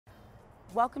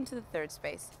Welcome to the Third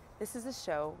Space. This is a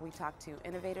show we talk to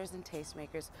innovators and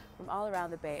tastemakers from all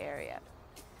around the Bay Area.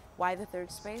 Why the third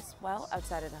space? Well,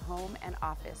 outside of the home and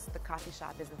office, the coffee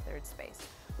shop is the third space.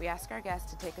 We ask our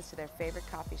guests to take us to their favorite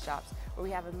coffee shops where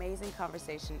we have amazing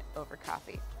conversation over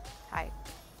coffee. Hi,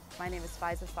 my name is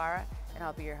Faiza Farah and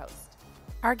I'll be your host.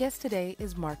 Our guest today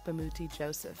is Marc Bamuthi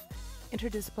Joseph,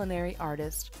 interdisciplinary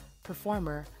artist,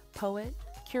 performer, poet,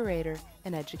 curator,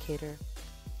 and educator.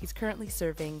 He's currently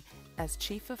serving as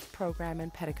Chief of Program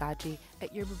and Pedagogy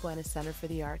at Yerba Buena Center for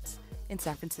the Arts in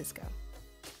San Francisco.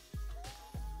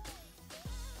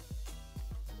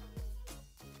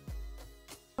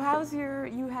 How's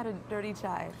you had a dirty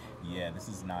chai? Yeah, this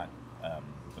is not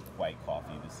the white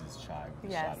coffee. This is chai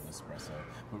with a shot of espresso.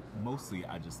 But mostly,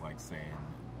 I just like saying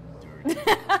dirty.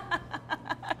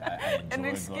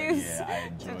 I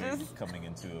enjoy coming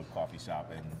into a coffee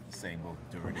shop and saying both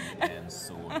dirty and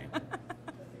soy.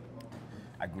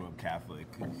 I grew up Catholic,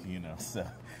 so.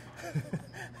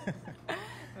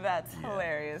 That's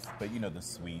hilarious. But the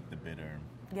sweet, the bitter.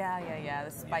 Yeah,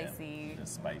 the spicy. Yeah, the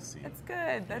spicy. That's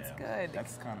good, that's good.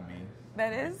 That's kind of me.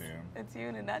 That is? It's you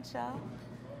in a nutshell?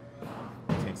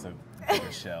 It takes a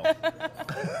bigger shell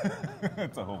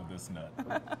to hold this nut.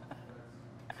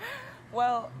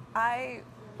 Well, I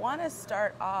want to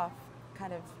start off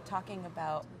kind of talking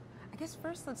about, I guess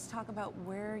first let's talk about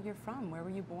where you're from. Where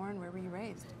were you born? Where were you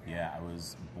raised? Yeah, I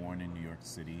was born in New York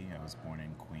City. I was born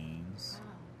in Queens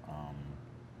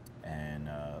and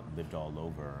lived all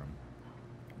over.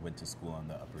 Went to school on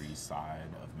the Upper East Side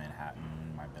of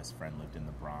Manhattan. My best friend lived in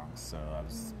the Bronx, so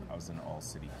I was an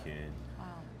all-city kid.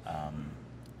 Wow.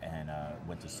 And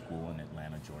went to school in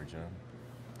Atlanta, Georgia,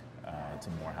 to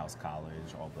Morehouse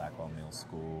College, all-black, all-male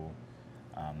school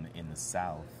in the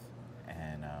South,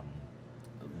 and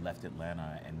left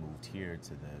Atlanta and moved here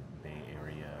to the Bay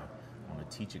Area on a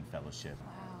teaching fellowship.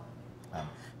 Wow.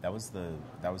 That was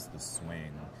the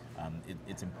swing.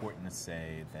 It's important to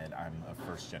say that I'm a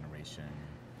first-generation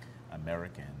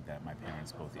American, that my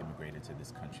parents both immigrated to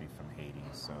this country from Haiti,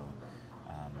 so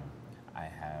I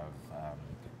have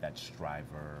that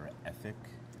striver ethic,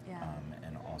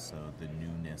 and also the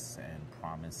newness and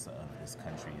promise of this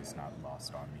country is not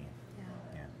lost on me.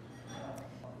 Yeah.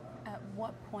 At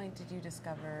what point did you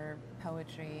discover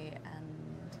poetry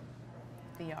and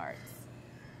the arts?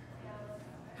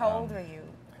 How old were you?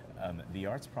 The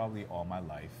arts probably all my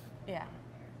life. Yeah.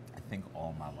 I think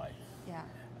all my life. Yeah.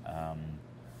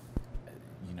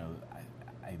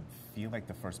 I feel like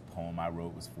the first poem I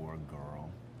wrote was for a girl.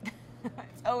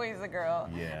 It's always a girl.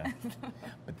 Yeah.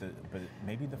 but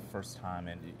maybe the first time,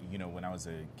 and when I was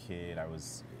a kid, I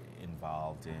was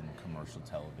involved in commercial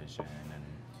television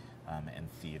and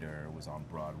theater. Was on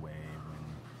Broadway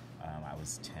when I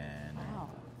was 10. Wow.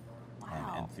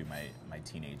 And through my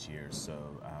teenage years.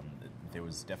 So there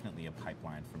was definitely a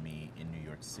pipeline for me in New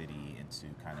York City into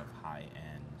kind of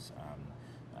high-end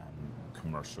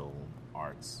commercial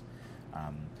arts.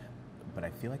 But I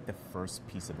feel like the first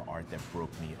piece of art that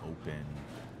broke me open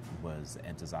was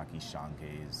Ntozake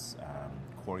Shange's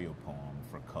choreo poem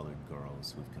for colored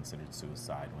girls who've considered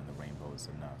suicide when the rainbow is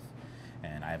enough.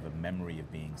 And I have a memory of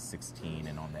being 16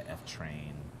 and on the F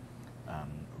train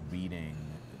reading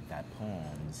that poem,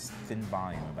 this thin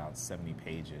volume, about 70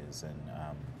 pages,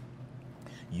 and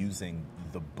using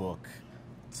the book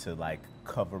to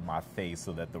cover my face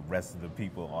so that the rest of the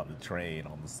people on the train,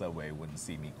 on the subway, wouldn't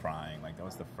see me crying. That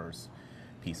was the first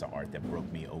piece of art that broke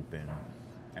me open,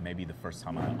 and maybe the first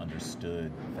time I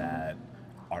understood that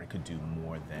art could do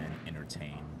more than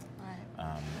entertain.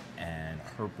 Right. And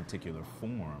her particular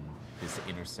form, this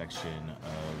intersection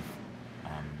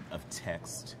of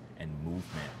text and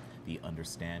movement, the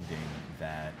understanding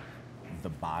that the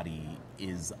body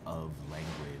is of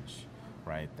language,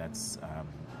 right? That's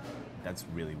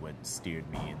really what steered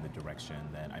me in the direction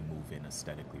that I move in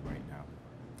aesthetically right now.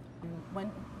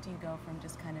 When do you go from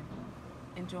just kind of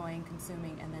enjoying,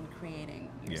 consuming, and then creating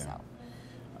yourself?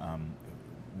 Yeah.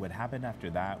 What happened after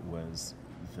that was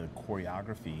the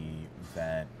choreography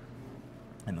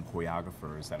and the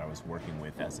choreographers that I was working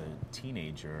with as a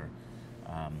teenager.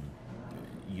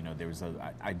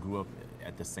 I grew up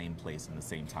at the same place in the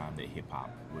same time that hip hop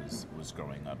was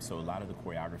growing up. So a lot of the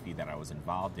choreography that I was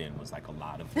involved in was a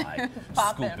lot of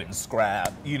scoop and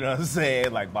scrap, you know what I'm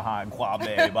saying? Behind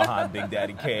Kwame, behind Big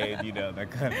Daddy Kane, that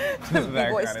kind of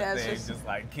thing.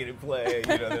 Just kid and play,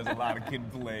 there's a lot of kid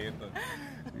and play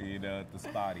at the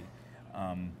spotty.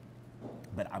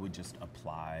 But I would just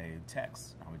apply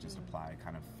text. I would just apply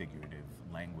kind of figurative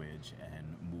language and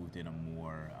moved in a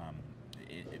more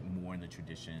in the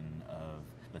tradition of,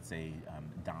 let's say,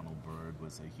 Donald Byrd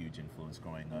was a huge influence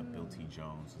growing up. Bill T.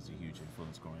 Jones was a huge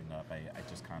influence growing up. I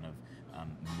kind of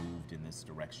moved in this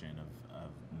direction of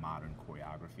modern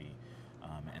choreography.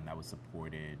 And that was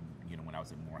supported, when I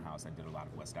was at Morehouse, I did a lot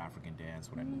of West African dance.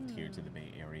 When I moved here to the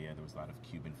Bay Area, there was a lot of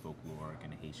Cuban folkloric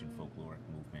and Haitian folkloric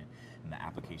movement. And the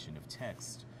application of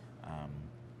text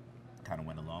kind of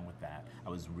went along with that. I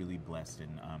was really blessed in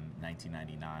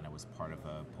 1999. I was part of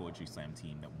a poetry slam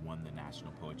team that won the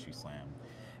National Poetry Slam.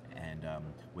 And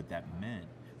what that meant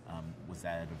was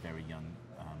that at a very young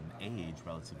age,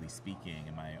 relatively speaking,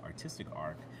 in my artistic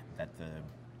arc, that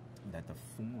the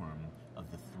form of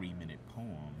the 3-minute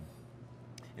poem,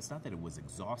 it's not that it was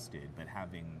exhausted, but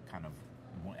having kind of,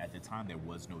 at the time there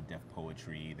was no deaf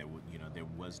poetry, there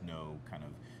was no kind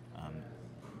of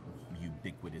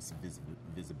ubiquitous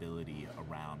visibility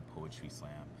around Poetry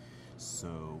Slam.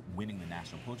 So winning the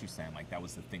National Poetry Slam, like, that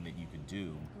was the thing that you could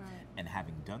do. Right. And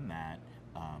having done that,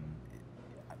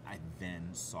 I then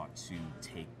sought to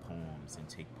take poems and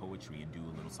take poetry and do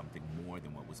a little something more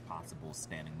than what was possible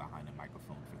standing behind a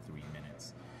microphone for 3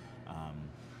 minutes.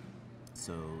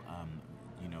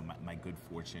 My good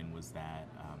fortune was that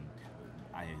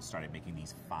I started making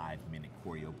these 5-minute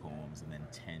choreo poems and then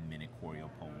 10-minute choreo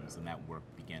poems, and that work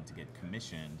began to get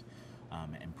commissioned.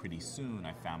 And pretty soon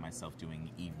I found myself doing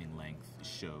evening-length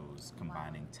shows,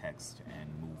 combining text and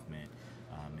movement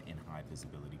in high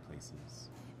visibility places.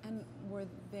 And were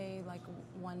they like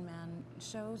one-man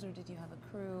shows, or did you have a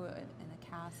crew and a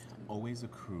cast? Always a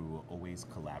crew, always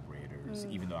collaborators,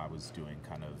 even though I was doing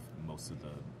kind of most of the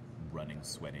running,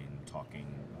 sweating, talking,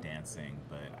 dancing,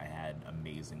 but I had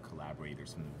amazing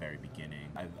collaborators from the very beginning.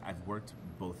 I've worked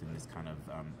both in this kind of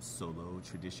solo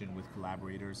tradition with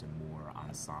collaborators and more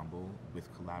ensemble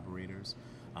with collaborators,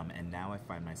 and now I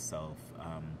find myself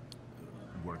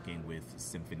working with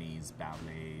symphonies,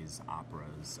 ballets,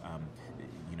 operas.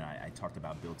 I talked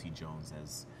about Bill T. Jones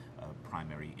as a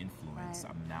primary influence. Right.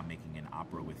 I'm now making an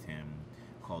opera with him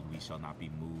called We Shall Not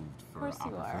Be Moved for Of course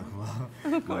you Opera are.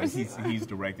 Festival. Of course. He's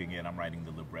directing it. I'm writing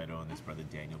the libretto, and his brother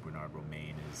Daniel Bernard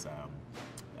Romaine is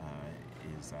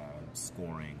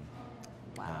scoring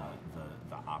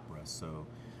the opera. So,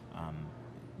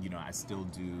 I still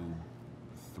do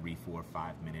 3, 4,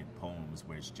 5-minute poems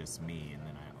where it's just me, and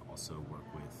then I also work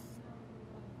with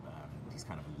these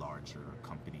kind of larger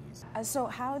companies. So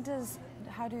how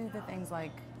do the things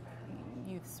like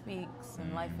Youth Speaks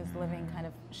and Life is Living kind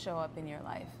of show up in your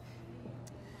life?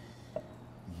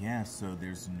 Yeah, so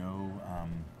there's no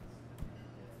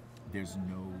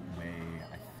way,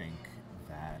 I think,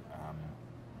 that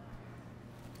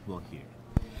here.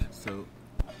 So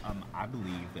I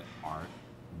believe that art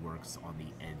works on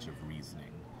the edge of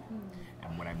reasoning.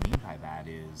 And what I mean by that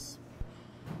is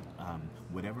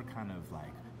whatever kind of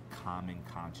like common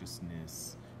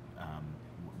consciousness,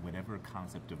 whatever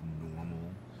concept of normal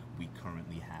we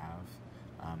currently have,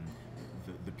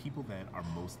 the people that are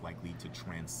most likely to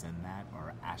transcend that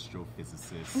are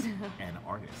astrophysicists and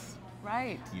artists.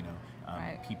 Right.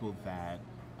 Right. People that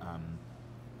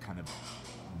kind of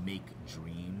make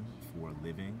dream for a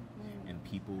living, and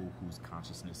people whose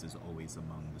consciousness is always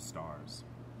among the stars.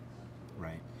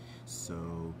 Right.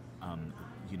 So,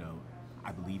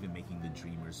 I believe in making the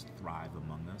dreamers thrive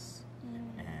among us,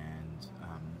 and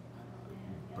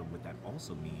but what that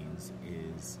also means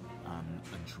is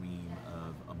a dream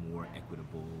of a more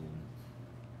equitable,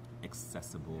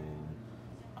 accessible,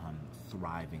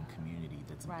 thriving community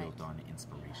that's built on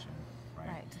inspiration.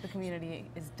 Right. The community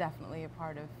is definitely a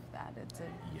part of that. It's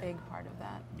a big part of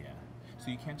that. Yeah.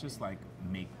 So you can't just like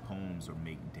make poems or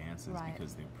make dances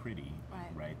because they're pretty,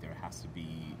 right? There has to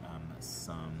be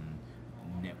some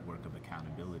network of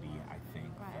accountability, I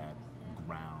think, that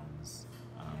grounds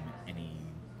any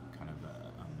kind of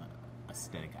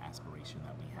aesthetic aspiration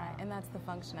that we have. Right, and that's the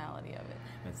functionality of it.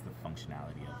 That's the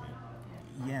functionality of it.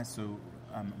 Yeah, so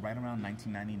right around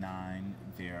 1999,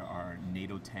 there are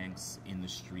NATO tanks in the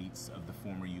streets of the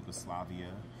former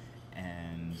Yugoslavia,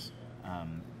 and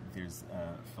there's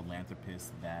a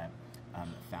philanthropist that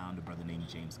found a brother named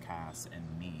James Cass and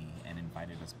me and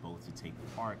invited us both to take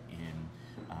part in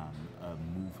a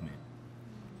movement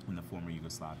in the former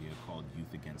Yugoslavia called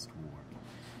Youth Against War.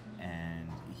 And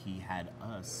he had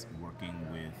us working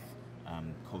with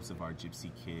Kosovar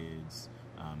Gypsy kids,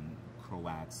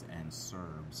 Croats and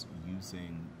Serbs,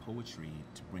 using poetry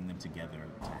to bring them together,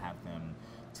 to have them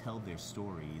tell their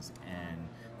stories and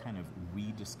kind of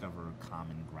rediscover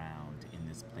common ground in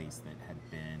this place that had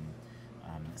been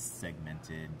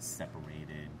segmented,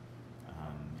 separated,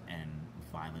 and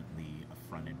violently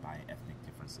affronted by ethnic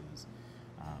differences.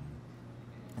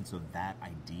 And so that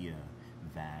idea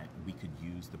that we could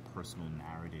use the personal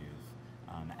narrative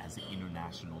as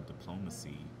international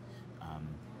diplomacy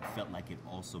felt like it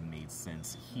also made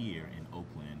sense here in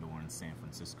Oakland or in San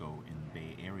Francisco in the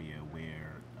Bay Area,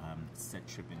 where set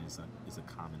tripping is a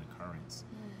common occurrence.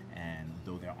 And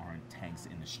though there aren't tanks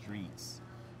in the streets,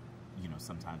 you know,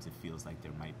 sometimes it feels like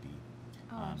there might be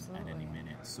at any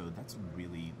minute. So that's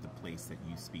really the place that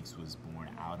Youth Speaks was born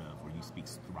out of, or Youth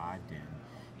Speaks thrived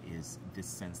in, is this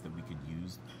sense that we could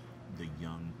use the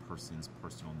young person's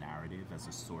personal narrative as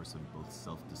a source of both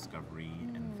self-discovery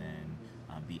and then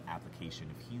the application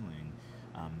of healing,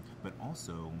 but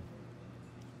also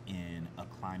in a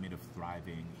climate of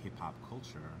thriving hip-hop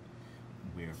culture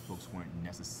where folks weren't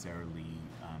necessarily,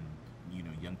 you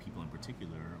know, young people in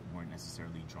particular weren't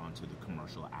necessarily drawn to the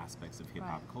commercial aspects of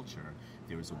hip-hop culture.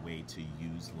 There was a way to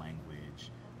use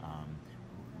language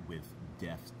with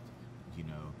depth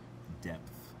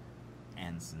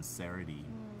and sincerity,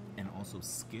 and also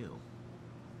skill,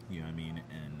 you know what I mean,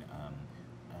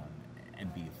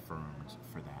 and be affirmed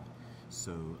for that.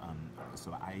 So,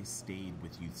 so I stayed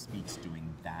with Youth Speaks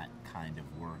doing that kind of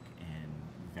work in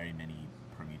very many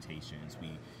permutations.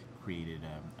 We created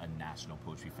a national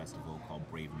poetry festival called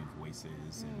Brave New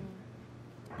Voices, and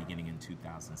beginning in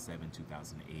 2007,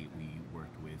 2008, we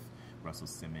worked with Russell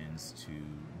Simmons to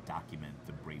document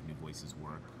the Brave New Voices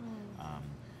work,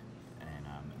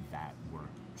 and that work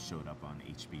showed up on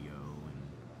HBO, and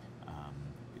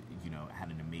you know, had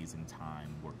an amazing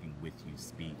time working with Youth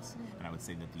Speaks. And I would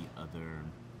say that the other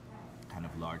kind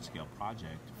of large-scale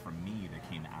project for me that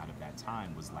came out of that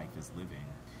time was Life is Living,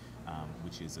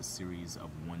 which is a series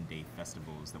of one-day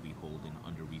festivals that we hold in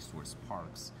under-resourced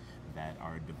parks that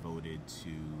are devoted to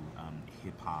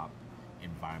hip-hop,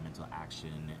 environmental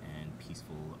action, and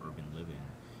peaceful urban living.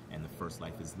 And the first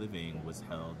Life is Living was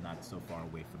held not so far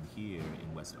away from here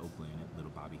in West Oakland at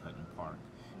Little Bobby Hutton Park.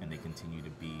 And they continue to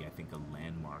be, I think, a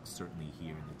landmark, certainly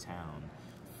here in the town,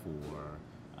 for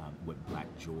what Black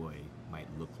joy might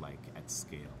look like at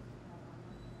scale.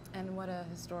 And what a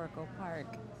historical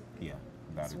park. Yeah,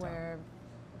 it's where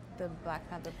the Black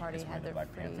Panther Party had their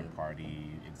Black Panther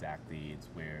Party, exactly. It's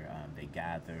where they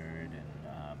gathered,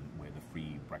 and where the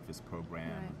free breakfast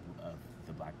program of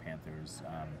the Black Panthers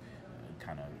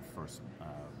kind of first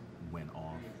went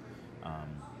off.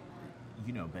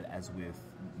 You know, but as with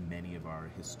many of our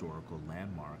historical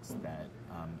landmarks that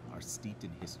are steeped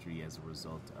in history as a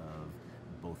result of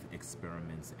both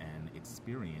experiments and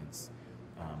experience,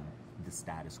 the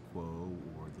status quo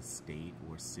or the state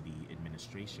or city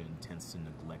administration tends to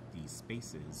neglect these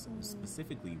spaces,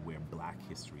 specifically where Black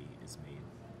history is made.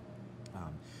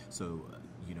 So,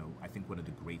 you know, I think one of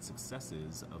the great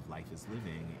successes of Life is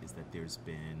Living is that there's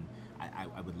been,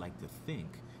 I would like to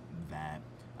think that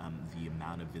the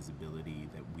amount of visibility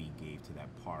that we gave to that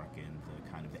park and the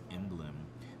kind of emblem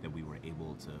that we were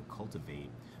able to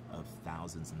cultivate of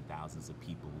thousands and thousands of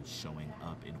people showing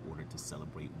up in order to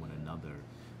celebrate one another.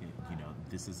 You know,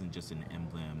 this isn't just an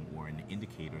emblem or an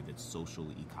indicator that social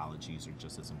ecologies are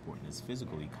just as important as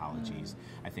physical ecologies.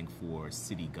 I think for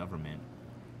city government,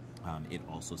 it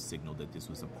also signaled that this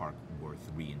was a park worth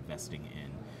reinvesting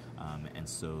in. And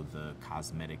so the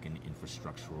cosmetic and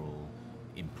infrastructural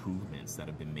improvements that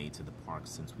have been made to the park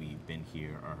since we've been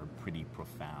here are pretty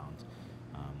profound,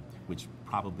 which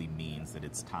probably means that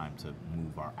it's time to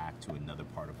move our act to another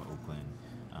part of Oakland,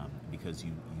 because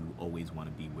you always want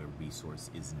to be where resource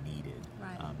is needed.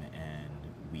 And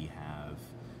we have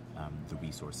the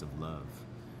resource of love.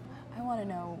 I want to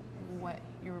know what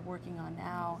you're working on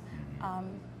now,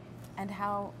 and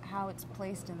how it's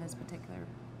placed in this particular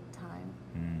time.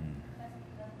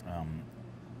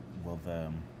 Well,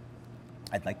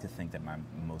 I'd like to think that my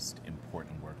most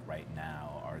important work right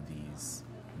now are these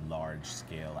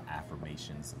large-scale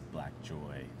affirmations of Black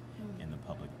joy in the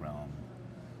public realm.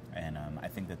 And I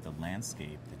think that the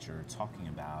landscape that you're talking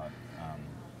about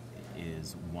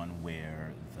is one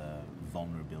where the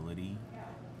vulnerability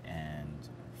and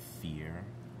fear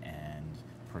and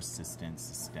persistent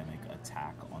systemic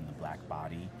attack on the Black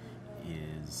body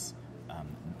is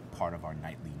part of our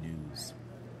nightly news.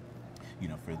 You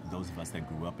know, for those of us that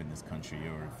grew up in this country,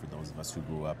 or for those of us who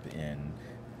grew up in,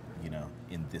 you know,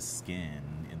 in this skin,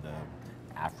 in the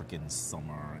African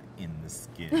summer, in the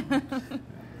skin,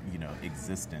 you know,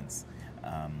 existence,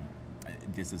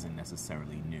 this isn't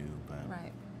necessarily new,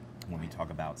 but when we talk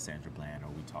about Sandra Bland,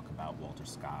 or we talk about Walter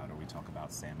Scott, or we talk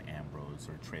about Sam Ambrose,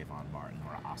 or Trayvon Martin,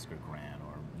 or Oscar Grant,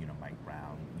 or, you know, Mike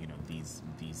Brown, you know, these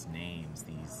names,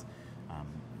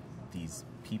 these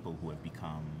people who have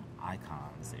become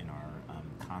icons in our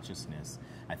consciousness,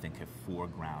 I think have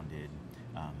foregrounded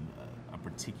a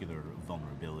particular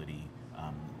vulnerability,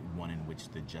 one in which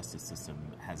the justice system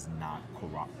has not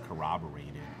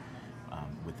corroborated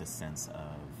with a sense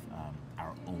of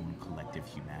our own collective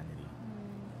humanity.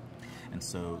 And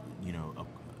so, you know,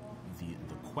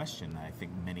 the question I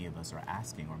think many of us are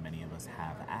asking, or many of us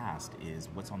have asked, is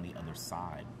what's on the other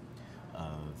side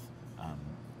of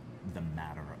the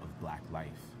matter of Black life?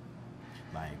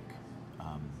 Like,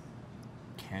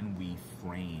 can we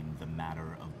frame the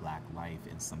matter of Black life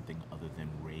in something other than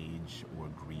rage or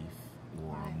grief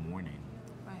or mourning?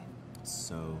 Right.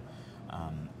 So,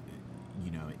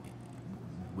 you know,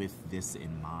 with this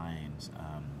in mind,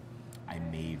 I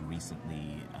made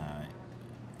recently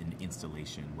an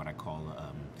installation, what I call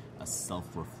a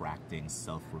self-refracting,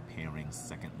 self-repairing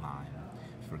second line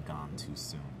for Gone Too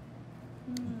Soon.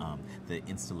 The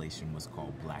installation was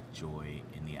called Black Joy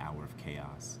in the Hour of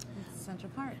Chaos. It's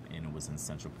Central Park. And it was in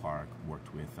Central Park,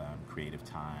 worked with Creative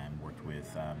Time, worked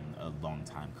with a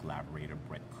longtime collaborator,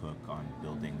 Brett Cook, on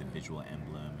building the visual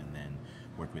emblem, and then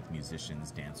worked with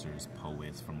musicians, dancers,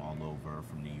 poets from all over,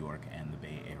 from New York and the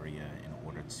Bay Area, in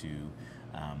order to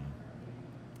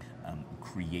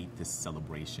create this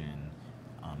celebration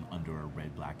under a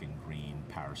red, black, and green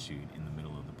parachute in the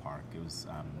middle of the park. It was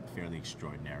fairly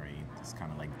extraordinary. It's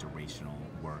kind of like durational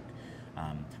work.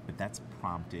 But that's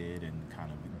prompted and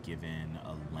kind of given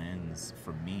a lens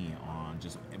for me on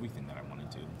just everything that I want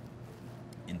to do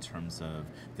in terms of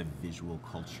the visual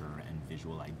culture and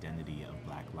visual identity of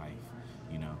Black life.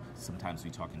 You know, sometimes we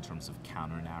talk in terms of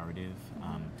counter-narrative.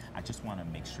 I just want to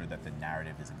make sure that the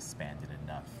narrative is expanded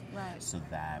enough so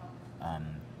that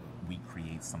we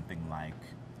create something like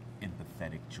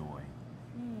empathetic joy,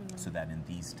 so that in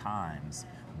these times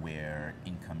where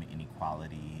income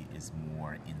inequality is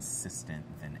more insistent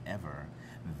than ever,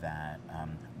 that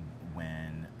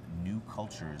when new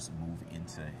cultures move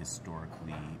into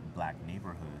historically Black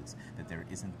neighborhoods, that there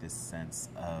isn't this sense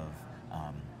of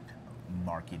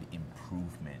market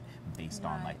improvement based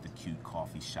on like the cute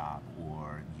coffee shop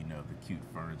or, you know, the cute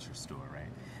furniture store,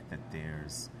 right? That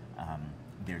there's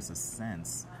a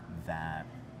sense that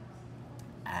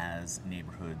as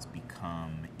neighborhoods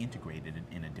become integrated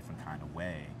in a different kind of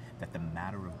way, that the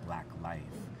matter of Black life,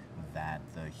 that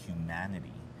the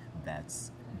humanity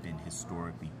that's been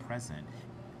historically present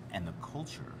and the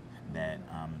culture that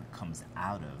comes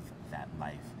out of that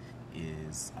life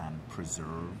is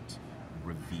preserved,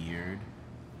 revered,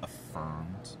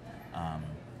 affirmed,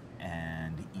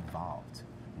 and evolved,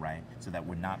 right? So that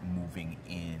we're not moving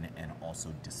in and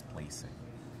also displacing.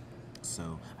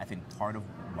 So I think part of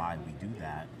why we do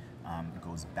that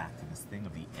goes back to this thing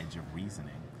of the edge of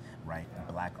reasoning, right?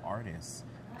 Black artists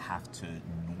have to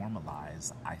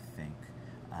normalize, I think,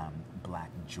 Black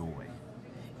joy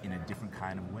in a different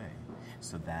kind of way,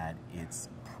 so that it's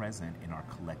present in our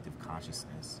collective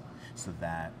consciousness, so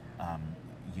that,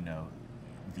 you know,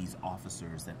 these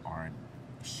officers that aren't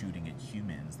shooting at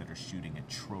humans, that are shooting at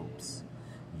tropes,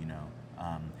 you know,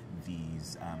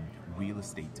 these real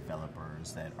estate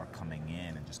developers that are coming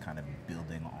in and just kind of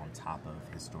building on top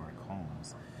of historic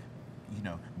homes, you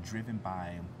know, driven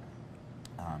by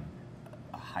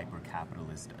a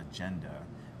hyper-capitalist agenda.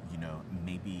 You know,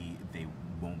 maybe they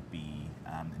won't be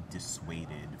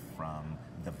dissuaded from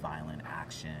the violent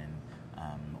action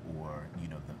or, you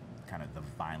know, the kind of the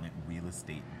violent real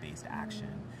estate-based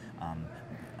action.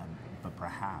 But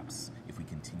perhaps if we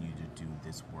continue to do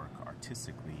this work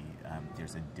artistically,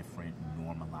 there's a different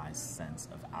normalized sense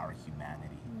of our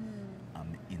humanity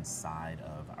inside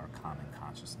of our common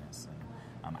consciousness.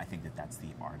 And I think that that's the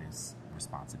artist's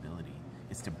responsibility,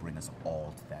 is to bring us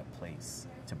all to that place,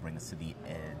 to bring us to the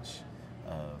edge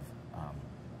of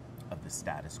the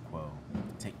status quo,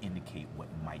 to indicate what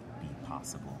might be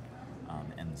possible.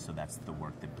 And so that's the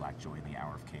work that Black Joy in the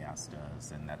Hour of Chaos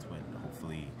does, and that's what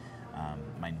hopefully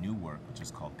my new work, which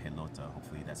is called Pelota,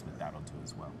 hopefully that's what that'll do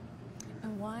as well.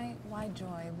 And why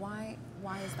joy? Why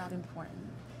is that important?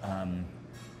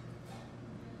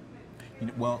 You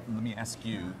know, well, let me ask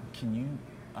you, can you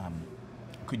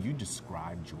could you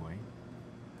describe joy?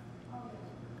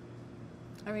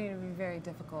 I mean, it would be very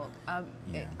difficult.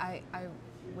 Yeah. I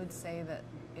would say that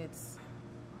it's.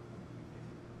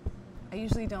 I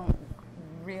usually don't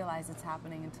realize it's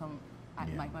happening until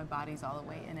like my body's all the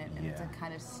way in it, and it's a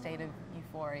kind of state of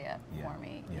euphoria for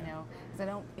me, you know, because I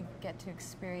don't get to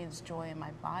experience joy in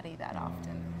my body that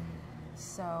often.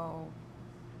 So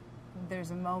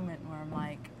there's a moment where I'm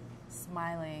like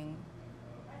smiling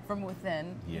from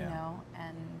within, you know,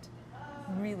 and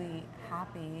really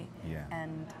happy,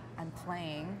 and I'm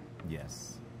playing.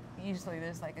 Yes. Usually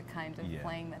there's like a kind of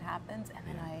playing that happens, and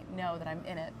then I know that I'm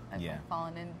in it. I've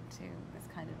fallen into this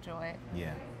kind of joy.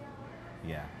 Yeah.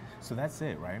 Yeah. So that's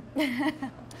it, right?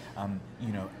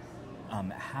 You know,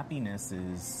 happiness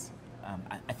is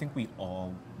I think we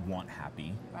all want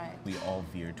happy. Right. We all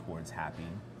veer towards happy.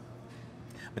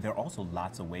 But there are also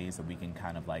lots of ways that we can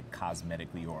kind of like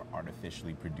cosmetically or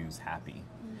artificially produce happy.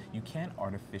 You can't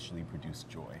artificially produce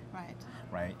joy. Right.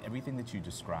 Right? Everything that you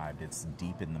described, it's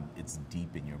deep in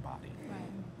your body.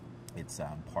 Right. It's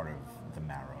part of the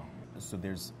marrow. So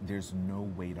there's no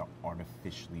way to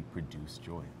artificially produce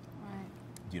joy. Right.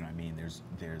 Do you know what I mean?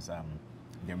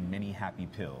 There are many happy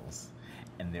pills,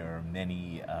 and there are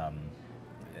many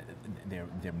there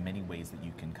are many ways that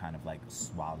you can kind of like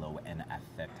swallow and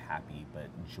affect happy, but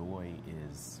joy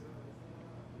is,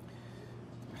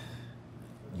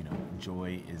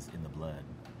 joy is in the blood.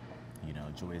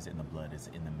 Joy is in the blood, it's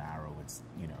in the marrow,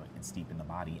 it's deep in the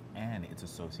body, and it's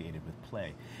associated with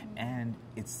play. And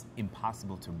it's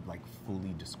impossible to like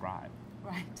fully describe.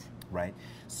 Right. Right?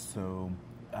 So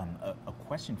a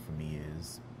question for me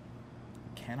is,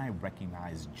 can I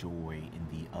recognize joy in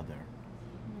the other?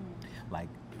 Like,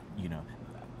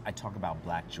 I talk about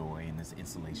Black joy, and this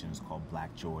installation is called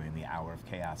Black Joy in the Hour of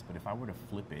Chaos. But if I were to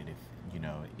flip it,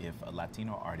 if a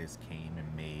Latino artist came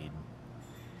and made,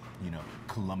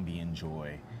 Colombian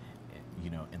joy,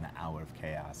 in the hour of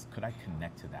chaos, could I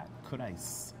connect to that? Could I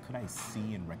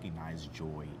see and recognize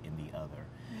joy in the other?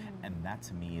 And that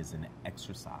to me is an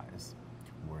exercise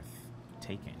worth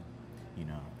taking.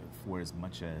 For as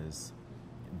much as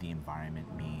the environment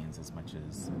means, as much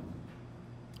as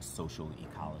social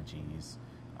ecologies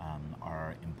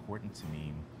are important to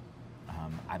me,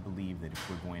 I believe that if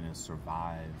we're going to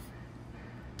survive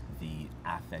the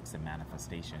affects and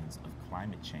manifestations of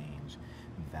climate change,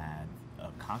 that a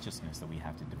consciousness that we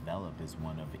have to develop is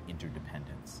one of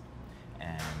interdependence.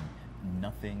 And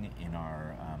nothing in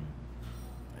our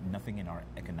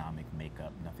economic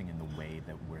makeup, nothing in the way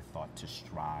that we're thought to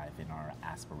strive in our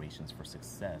aspirations for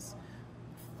success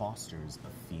fosters a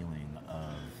feeling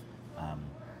of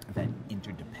that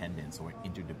interdependence or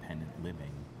interdependent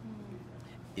living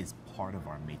is part of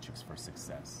our matrix for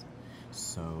success.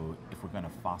 So if we're going to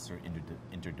foster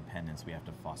interdependence, we have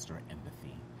to foster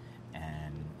empathy.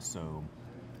 And so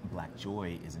Black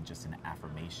joy isn't just an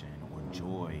affirmation, or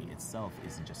joy itself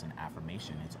isn't just an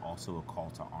affirmation, it's also a call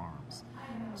to arms.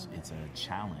 It's a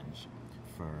challenge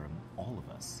for all of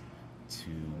us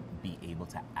to be able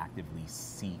to actively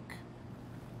seek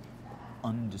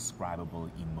undescribable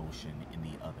emotion in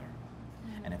the other.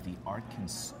 And if the art can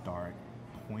start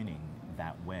pointing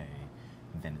that way,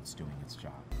 then it's doing its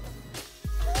job.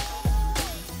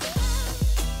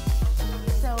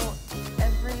 So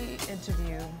every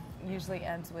interview usually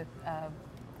ends with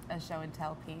a show and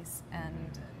tell piece, and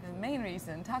the main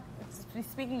reason,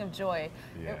 speaking of joy,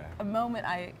 a moment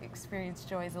I experienced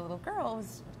joy as a little girl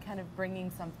was kind of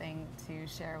bringing something to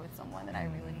share with someone that I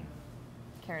really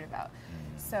cared about.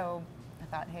 So I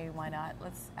thought, hey, why not?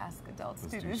 Let's ask adults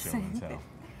to do the same thing.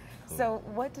 Cool. So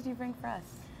what did you bring for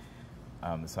us?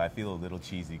 So I feel a little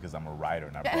cheesy because I'm a writer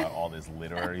and I brought all this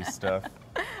literary stuff.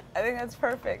 I think that's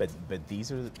perfect. But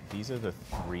these are the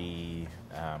three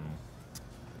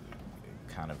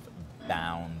kind of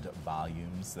bound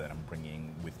volumes that I'm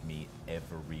bringing with me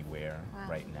everywhere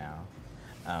right now.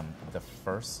 The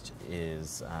first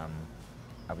is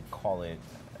I would call it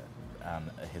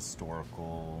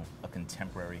a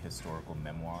contemporary historical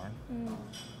memoir.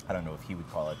 I don't know if he would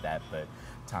call it that, but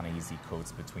Ta-Nehisi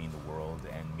Coates' Between the World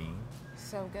and Me.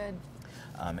 So good.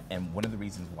 And one of the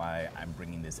reasons why I'm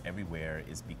bringing this everywhere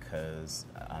is because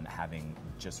having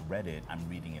just read it, I'm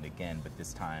reading it again, but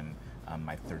this time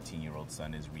my 13-year-old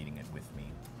son is reading it with me.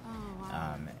 Oh,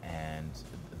 wow. And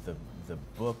the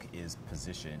book is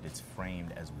positioned, it's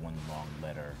framed as one long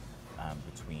letter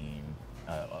between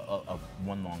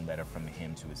one long letter from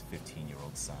him to his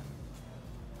 15-year-old son.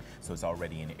 So it's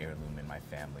already an heirloom in my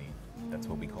family. That's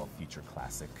what we call future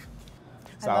classic.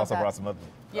 So I also brought some other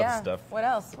stuff. What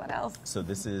else? What else? So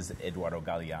this is Eduardo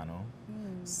Galeano,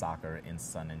 Soccer in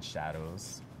Sun and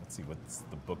Shadows. Let's see, what's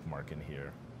the bookmark in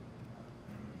here?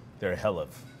 There are a hell of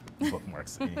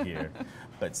bookmarks in here.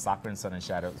 But Soccer in Sun and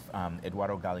Shadows,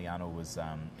 Eduardo Galeano was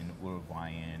an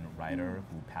Uruguayan writer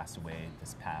who passed away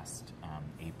this past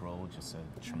April, just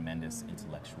a tremendous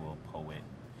intellectual poet,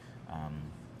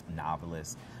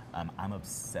 novelist. I'm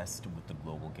obsessed with the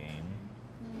global game.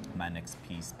 My next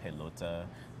piece, Pelota,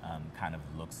 kind of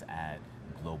looks at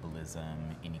globalism,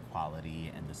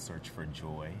 inequality, and the search for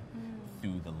joy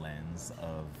through the lens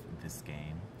of this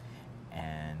game.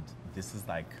 And this is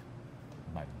like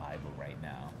my Bible right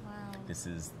now. Wow. This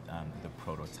is the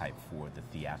prototype for the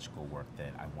theatrical work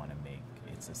that I want to make.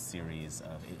 It's a series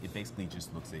of, it basically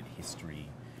just looks at history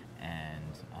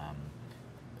and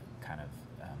kind of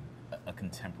a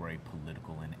contemporary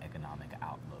political and economic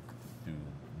outlook through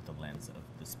the lens of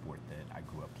the sport that I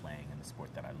grew up playing and the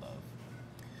sport that I love.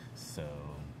 So,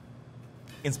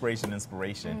 inspiration,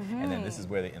 and then this is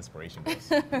where the inspiration goes.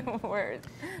 Word.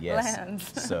 Yes.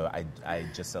 Lands. So I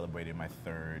just celebrated my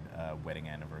 3rd wedding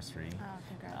anniversary. Oh,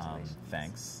 congratulations.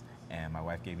 Thanks. And my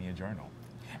wife gave me a journal.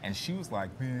 And she was like,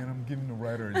 man, I'm giving the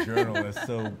writer a journal. It's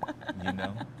so, you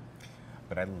know.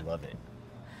 But I love it.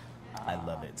 I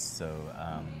love it. So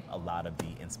a lot of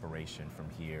the inspiration from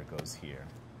here goes here.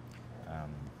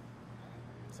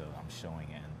 So I'm showing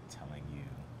and telling you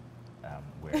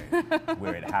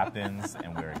where it happens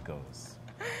and where it goes.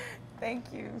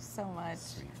 Thank you so much.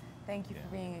 Sweet. Thank you for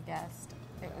being a guest.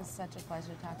 It was such a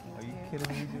pleasure talking to you. Are you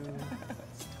kidding me, dude?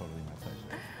 It's totally my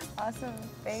pleasure. Awesome.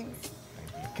 Thanks. Thank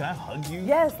you. Can I hug you?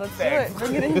 Yes, let's do it.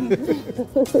 Bring it in.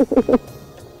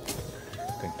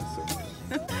 Thank you so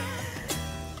much.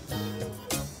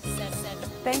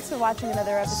 Thanks for watching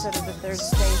another episode of The Third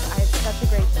Space. I had such a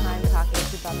great time talking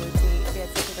to Bamuthi. We had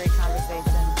such a great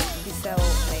conversation. He's so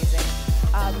amazing.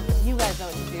 You guys know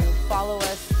what to do. Follow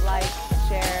us, like,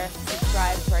 share,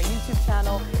 subscribe to our YouTube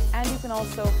channel, and you can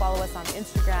also follow us on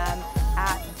Instagram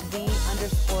at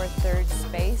 _third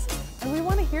space. And we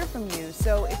want to hear from you.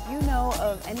 So if you know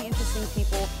of any interesting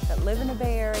people that live in the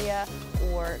Bay Area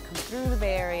or come through the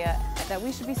Bay Area that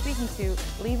we should be speaking to,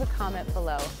 leave a comment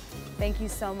below. Thank you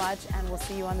so much, and we'll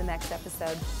see you on the next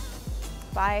episode.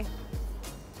 Bye.